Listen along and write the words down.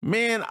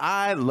Man,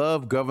 I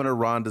love Governor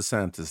Ron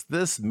DeSantis.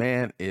 This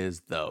man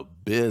is the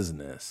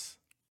business.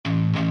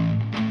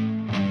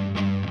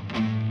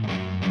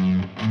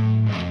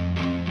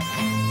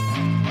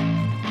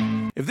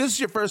 If this is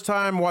your first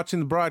time watching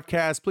the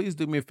broadcast, please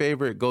do me a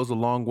favor. It goes a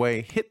long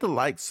way. Hit the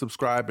like,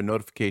 subscribe, and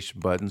notification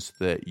buttons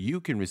so that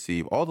you can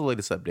receive all the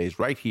latest updates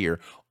right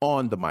here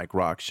on the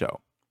MikeRock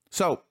Show.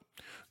 So,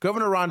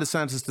 Governor Ron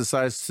DeSantis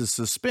decides to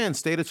suspend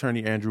State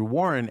Attorney Andrew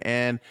Warren,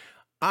 and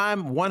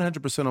I'm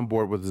 100% on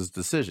board with his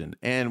decision.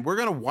 And we're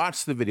going to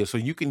watch the video so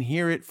you can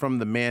hear it from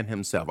the man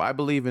himself. I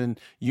believe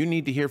you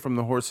need to hear from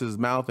the horse's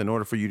mouth in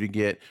order for you to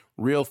get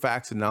real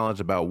facts and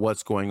knowledge about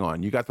what's going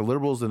on. You got the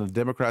liberals and the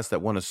Democrats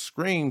that want to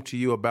scream to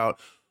you about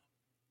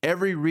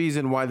every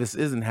reason why this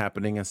isn't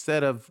happening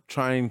instead of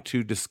trying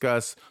to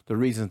discuss the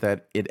reasons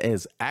that it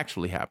is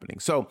actually happening.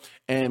 So,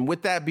 and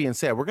with that being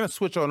said, we're going to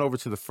switch on over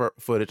to the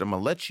footage. I'm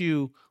going to let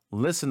you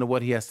listen to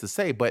what he has to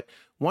say. But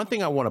one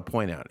thing I want to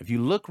point out, if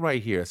you look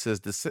right here, it says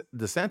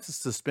DeSantis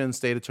suspends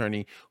state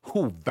attorney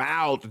who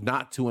vowed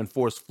not to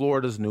enforce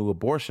Florida's new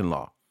abortion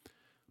law.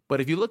 But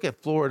if you look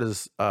at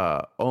Florida's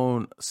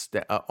own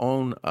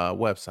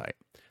website,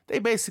 they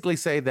basically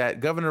say that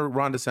Governor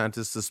Ron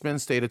DeSantis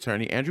suspends state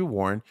attorney Andrew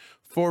Warren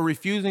for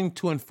refusing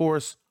to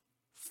enforce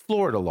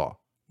Florida law,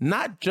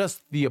 not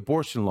just the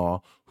abortion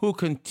law, who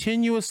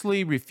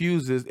continuously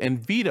refuses and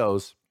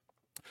vetoes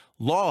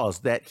laws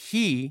that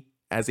he,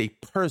 as a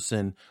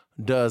person,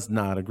 does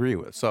not agree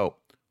with. So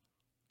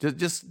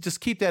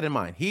just keep that in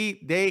mind.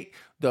 The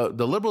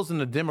liberals and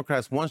the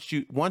Democrats want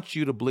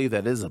you to believe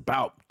that it is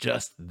about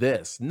just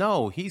this.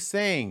 No, he's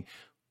saying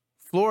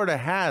Florida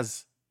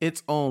has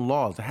its own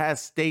laws, it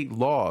has state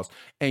laws,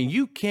 and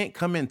you can't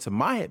come into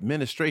my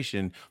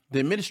administration, the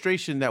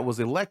administration that was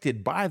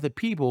elected by the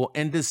people,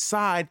 and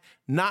decide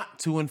not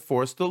to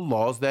enforce the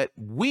laws that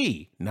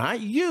we, not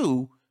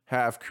you,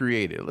 have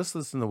created. Let's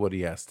listen to what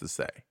he has to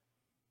say.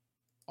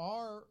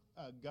 Our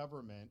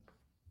government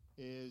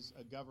is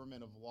a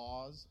government of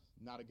laws,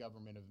 not a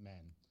government of men.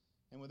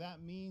 And what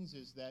that means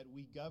is that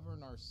we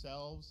govern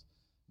ourselves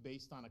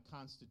based on a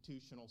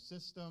constitutional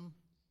system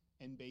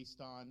and based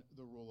on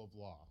the rule of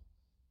law.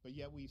 But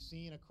yet we've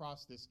seen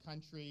across this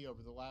country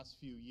over the last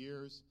few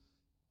years,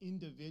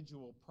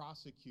 individual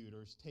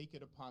prosecutors take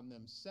it upon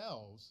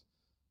themselves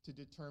to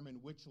determine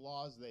which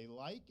laws they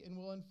like and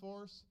will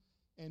enforce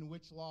and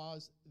which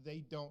laws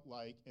they don't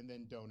like and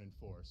then don't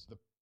enforce.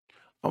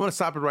 I want to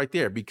stop it right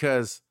there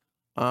because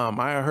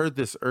I heard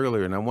this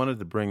earlier and I wanted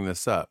to bring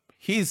this up.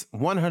 He's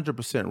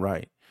 100%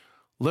 right.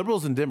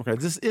 Liberals and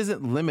Democrats, this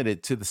isn't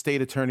limited to the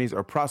state attorneys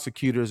or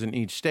prosecutors in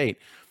each state.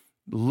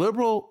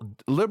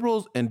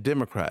 Liberals and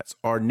Democrats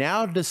are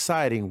now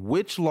deciding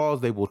which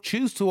laws they will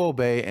choose to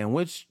obey and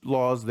which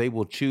laws they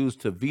will choose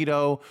to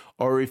veto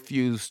or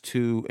refuse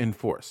to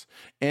enforce.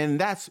 And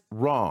that's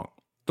wrong.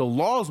 The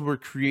laws were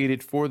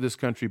created for this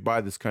country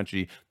by this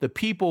country. The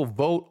people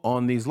vote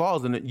on these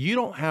laws, and you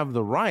don't have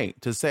the right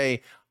to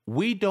say,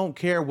 we don't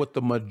care what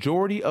the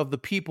majority of the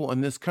people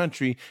in this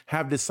country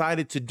have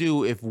decided to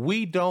do. If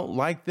we don't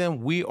like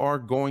them, we are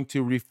going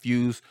to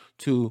refuse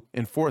to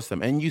enforce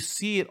them. And you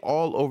see it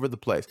all over the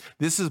place.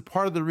 This is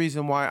part of the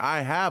reason why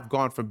I have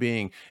gone from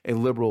being a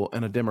liberal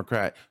and a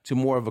Democrat to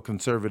more of a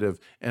conservative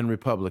and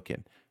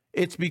Republican.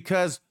 It's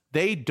because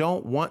they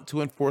don't want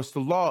to enforce the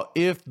law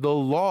if the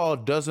law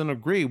doesn't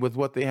agree with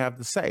what they have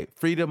to say.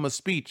 Freedom of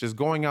speech is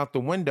going out the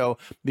window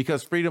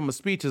because freedom of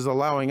speech is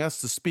allowing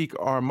us to speak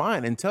our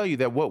mind and tell you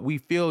that what we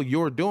feel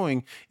you're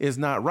doing is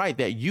not right,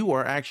 that you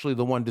are actually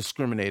the one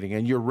discriminating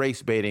and you're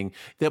race baiting.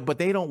 But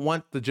they don't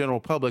want the general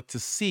public to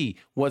see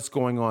what's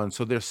going on.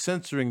 So they're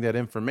censoring that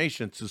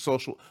information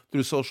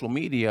through social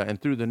media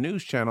and through the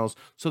news channels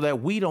so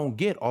that we don't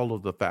get all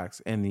of the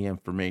facts and the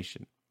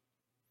information.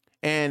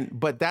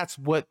 But that's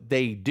what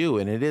they do.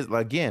 And it is,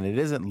 again, it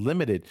isn't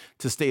limited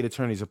to state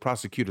attorneys or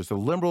prosecutors. The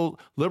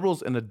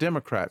liberals and the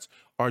Democrats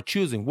are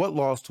choosing what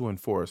laws to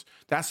enforce.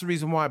 That's the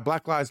reason why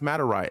Black Lives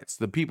Matter riots,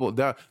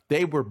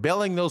 they were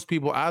bailing those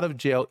people out of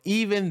jail,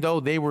 even though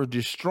they were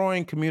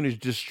destroying communities,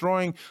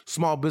 destroying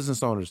small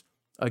business owners.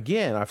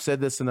 Again, I've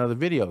said this in other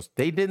videos.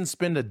 They didn't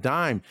spend a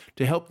dime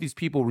to help these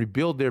people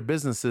rebuild their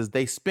businesses.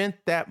 They spent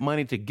that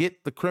money to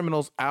get the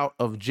criminals out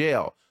of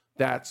jail.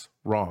 That's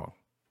wrong.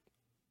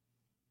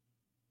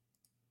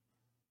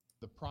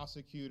 The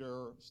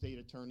prosecutor, state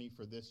attorney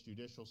for this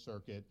judicial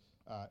circuit,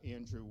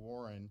 Andrew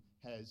Warren,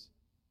 has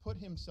put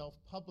himself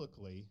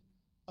publicly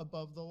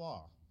above the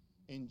law.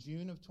 In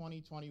June of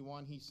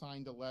 2021, he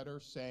signed a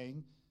letter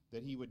saying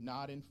that he would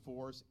not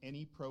enforce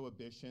any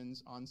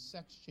prohibitions on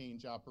sex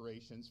change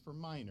operations for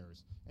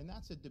minors. And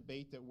that's a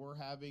debate that we're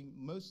having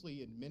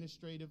mostly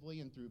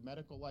administratively and through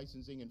medical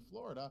licensing in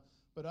Florida,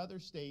 but other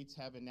states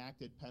have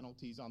enacted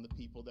penalties on the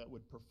people that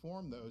would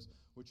perform those,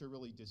 which are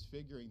really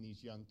disfiguring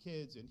these young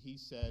kids. And he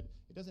said,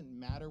 it doesn't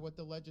matter what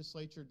the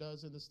legislature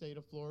does in the state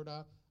of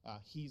Florida,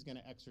 he's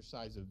gonna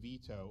exercise a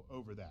veto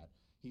over that.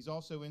 He's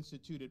also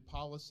instituted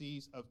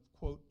policies of,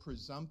 quote,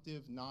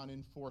 presumptive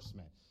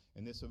non-enforcement.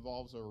 And this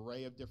involves an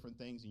array of different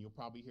things, and you'll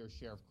probably hear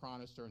Sheriff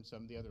Chronister and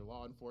some of the other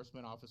law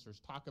enforcement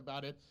officers talk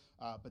about it,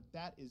 but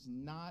that is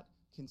not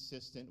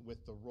consistent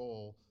with the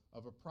role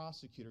of a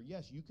prosecutor.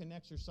 Yes, you can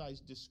exercise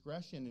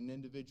discretion in an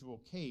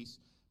individual case,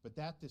 but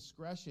that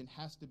discretion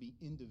has to be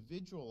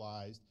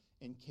individualized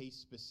and case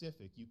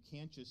specific. You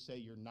can't just say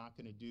you're not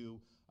going to do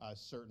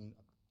certain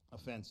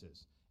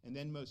offenses. And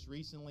then most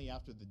recently,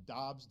 after the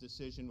Dobbs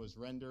decision was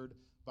rendered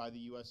by the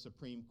U.S.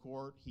 Supreme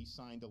Court, he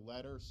signed a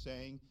letter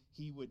saying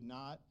he would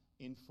not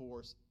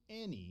enforce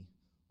any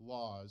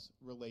laws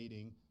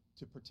relating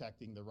to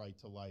protecting the right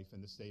to life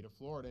in the state of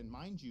Florida. And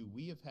mind you,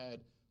 we have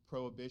had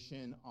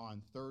prohibition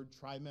on third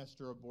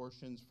trimester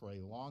abortions for a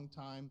long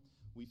time.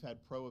 We've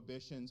had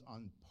prohibitions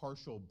on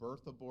partial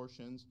birth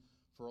abortions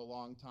for a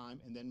long time.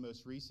 And then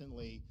most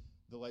recently,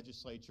 the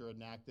legislature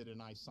enacted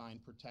and I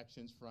signed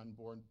protections for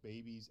unborn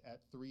babies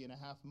at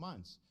 3.5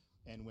 months.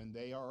 And when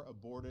they are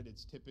aborted,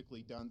 it's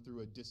typically done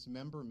through a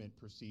dismemberment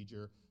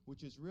procedure,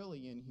 which is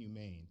really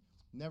inhumane.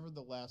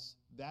 Nevertheless,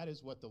 that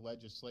is what the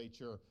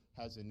legislature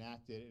has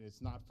enacted, and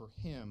it's not for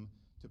him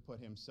to put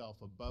himself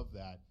above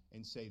that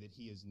and say that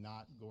he is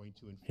not going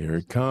to enforce. Here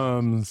it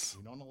comes.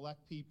 We don't elect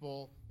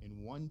people in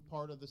one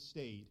part of the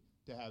state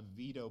to have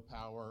veto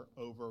power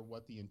over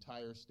what the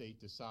entire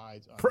state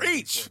decides on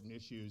important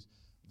issues.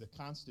 The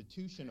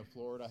Constitution of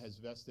Florida has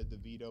vested the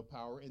veto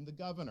power in the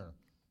governor,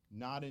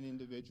 not in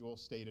individual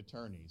state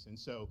attorneys. And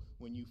so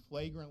when you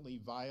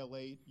flagrantly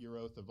violate your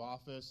oath of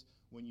office,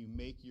 when you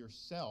make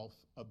yourself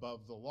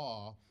above the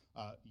law,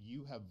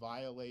 you have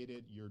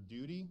violated your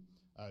duty,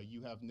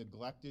 you have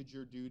neglected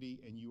your duty,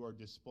 and you are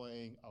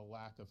displaying a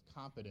lack of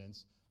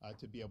competence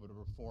to be able to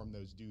perform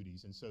those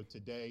duties. And so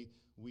today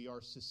we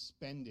are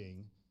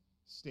suspending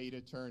State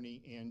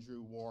Attorney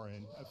Andrew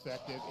Warren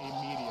effective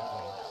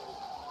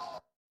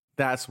immediately.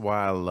 That's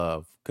why I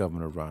love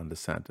Governor Ron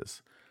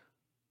DeSantis.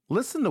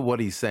 Listen to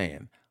what he's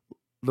saying.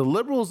 The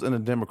liberals and the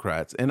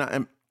Democrats,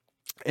 and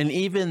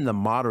even the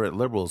moderate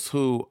liberals,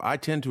 who I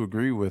tend to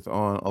agree with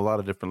on a lot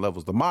of different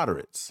levels, the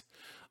moderates,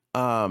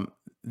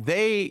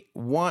 they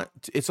want,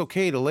 it's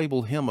okay to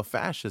label him a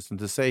fascist and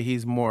to say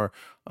he's more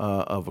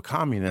of a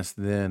communist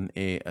than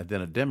a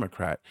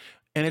Democrat.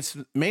 And it's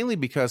mainly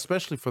because,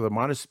 especially for the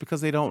moderates,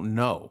 because they don't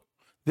know.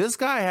 This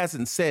guy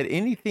hasn't said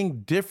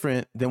anything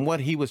different than what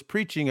he was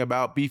preaching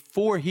about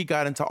before he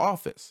got into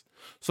office.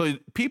 So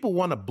people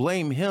want to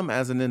blame him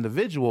as an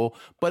individual,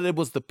 but it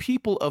was the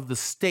people of the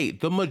state,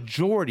 the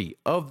majority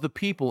of the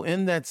people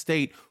in that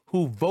state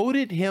who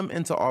voted him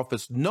into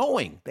office,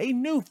 knowing they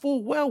knew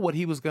full well what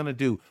he was going to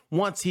do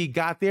once he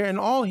got there. And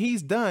all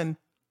he's done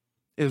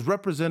is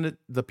represented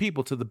the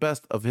people to the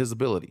best of his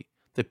ability.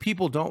 The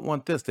people don't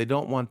want this. They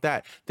don't want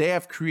that. They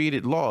have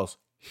created laws.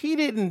 He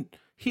didn't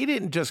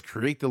just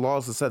create the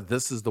laws and said,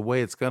 this is the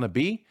way it's going to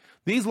be.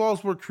 These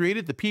laws were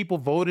created. The people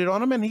voted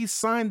on them, and he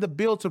signed the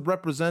bill to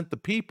represent the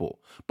people.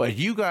 But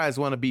you guys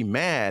want to be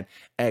mad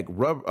at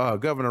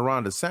Governor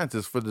Ron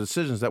DeSantis for the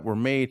decisions that were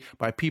made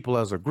by people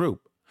as a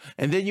group.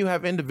 And then you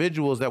have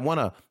individuals that want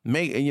to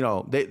make,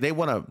 they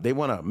want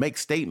to make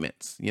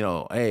statements,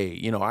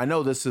 hey, I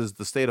know this is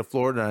the state of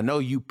Florida. And I know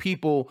you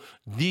people,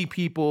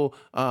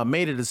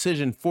 made a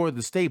decision for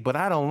the state, but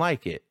I don't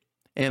like it.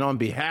 And on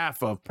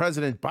behalf of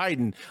President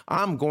Biden,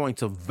 I'm going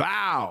to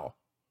vow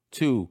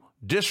to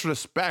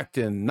disrespect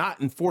and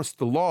not enforce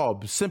the law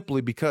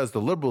simply because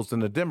the liberals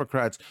and the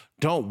Democrats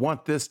don't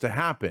want this to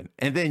happen.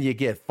 And then you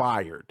get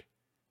fired.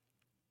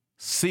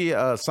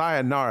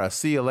 Sayonara,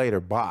 see you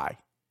later, bye.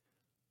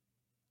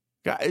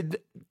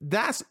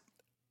 That's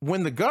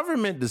when the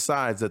government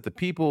decides that the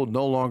people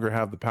no longer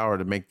have the power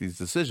to make these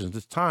decisions.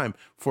 It's time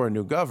for a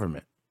new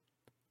government.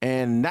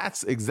 And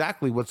that's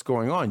exactly what's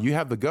going on. You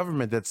have the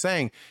government that's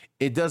saying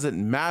it doesn't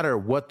matter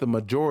what the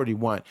majority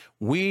want.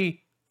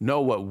 We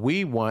know what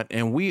we want,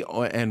 and we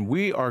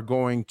are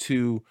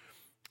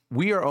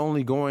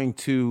only going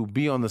to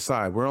be on the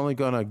side. We're only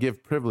going to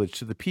give privilege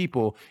to the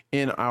people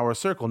in our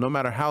circle, no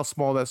matter how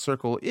small that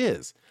circle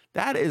is.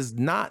 That is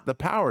not the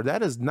power.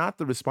 That is not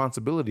the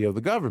responsibility of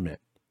the government.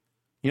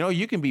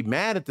 You can be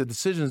mad at the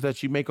decisions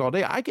that you make all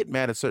day. I get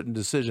mad at certain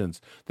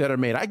decisions that are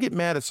made. I get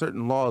mad at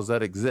certain laws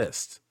that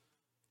exist.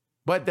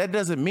 But that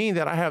doesn't mean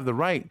that I have the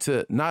right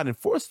to not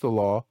enforce the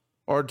law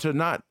or to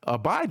not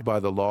abide by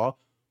the law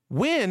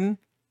when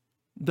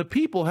the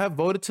people have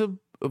voted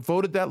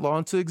that law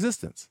into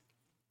existence.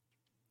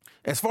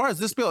 As far as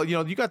this bill,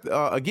 you got,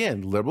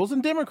 again, liberals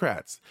and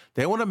Democrats.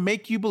 They want to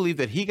make you believe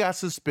that he got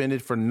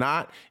suspended for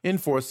not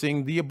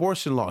enforcing the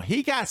abortion law.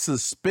 He got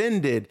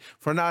suspended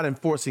for not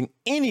enforcing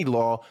any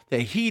law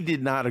that he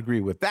did not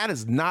agree with. That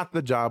is not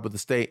the job of the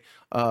state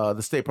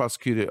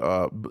prosecutor,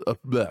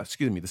 the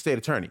state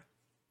attorney.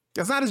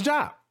 That's not his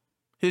job.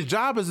 His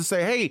job is to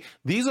say, hey,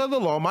 these are the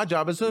law. My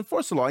job is to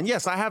enforce the law. And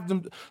yes, I have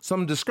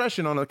some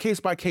discretion on a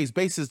case-by-case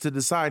basis to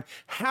decide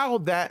how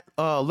that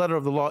letter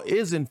of the law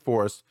is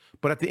enforced.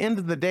 But at the end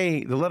of the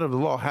day, the letter of the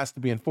law has to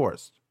be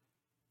enforced.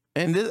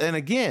 And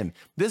again,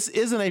 this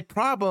isn't a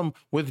problem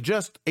with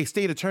just a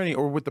state attorney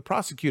or with the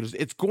prosecutors.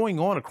 It's going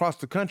on across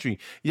the country.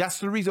 That's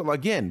the reason,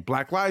 again,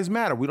 Black Lives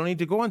Matter. We don't need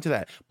to go into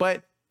that.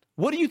 But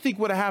What do you think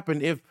would have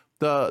happened if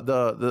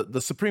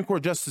the Supreme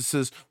Court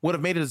justices would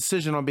have made a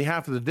decision on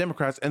behalf of the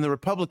Democrats and the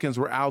Republicans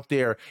were out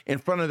there in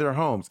front of their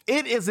homes?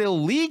 It is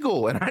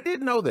illegal, and I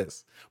didn't know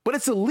this, but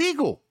it's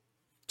illegal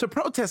to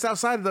protest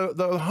outside of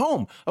the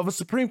home of a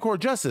Supreme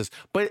Court justice.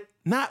 But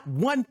not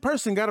one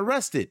person got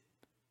arrested.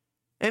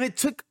 And it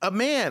took a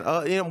man,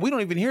 we don't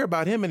even hear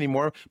about him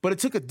anymore, but it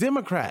took a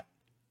Democrat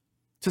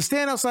to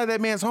stand outside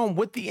that man's home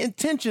with the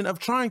intention of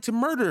trying to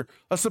murder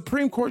a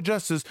Supreme Court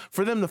justice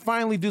for them to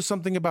finally do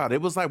something about it.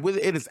 It was like,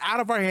 it is out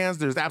of our hands.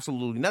 There's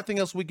absolutely nothing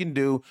else we can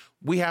do.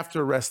 We have to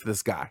arrest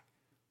this guy.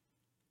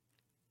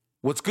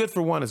 What's good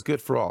for one is good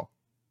for all.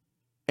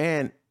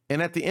 And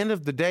at the end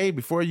of the day,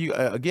 before you,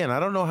 again, I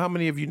don't know how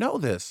many of you know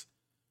this,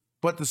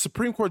 but the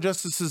Supreme Court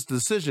justice's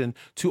decision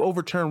to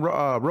overturn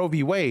Roe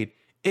v. Wade,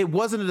 it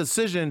wasn't a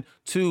decision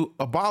to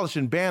abolish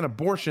and ban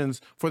abortions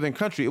for the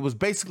country. It was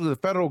basically the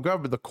federal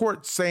government, the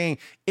court, saying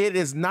it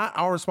is not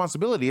our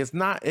responsibility. It's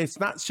not,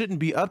 shouldn't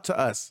be up to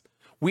us.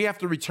 We have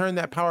to return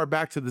that power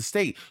back to the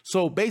state.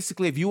 So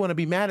basically, if you want to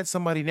be mad at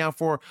somebody now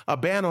for a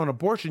ban on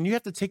abortion, you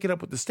have to take it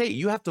up with the state.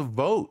 You have to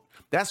vote.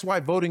 That's why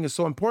voting is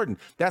so important.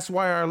 That's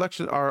why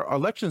our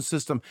election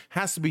system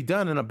has to be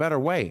done in a better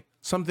way.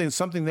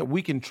 Something that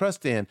we can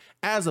trust in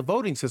as a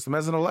voting system,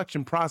 as an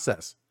election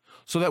process,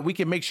 so that we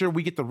can make sure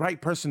we get the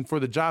right person for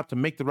the job to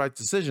make the right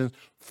decisions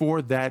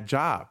for that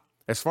job.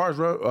 As far as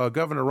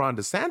Governor Ron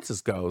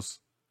DeSantis goes,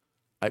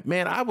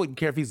 man, I wouldn't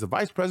care if he's the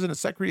vice president,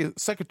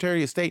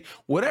 secretary of state,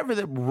 whatever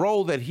the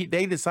role that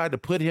they decide to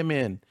put him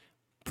in,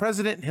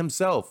 president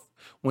himself.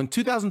 When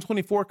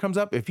 2024 comes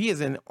up, if he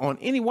is on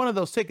any one of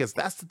those tickets,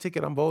 that's the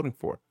ticket I'm voting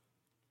for.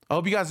 I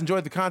hope you guys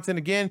enjoyed the content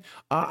again.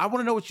 I want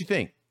to know what you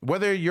think,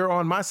 whether you're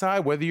on my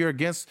side, whether you're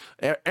against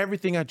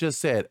everything I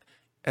just said.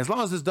 As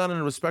long as it's done in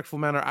a respectful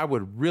manner, I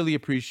would really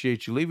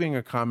appreciate you leaving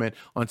a comment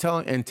on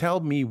tell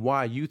me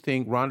why you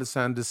think Ron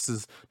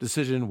DeSantis'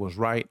 decision was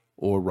right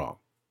or wrong.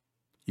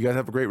 You guys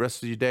have a great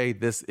rest of your day.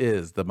 This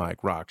is the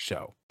MikeRock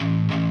Show.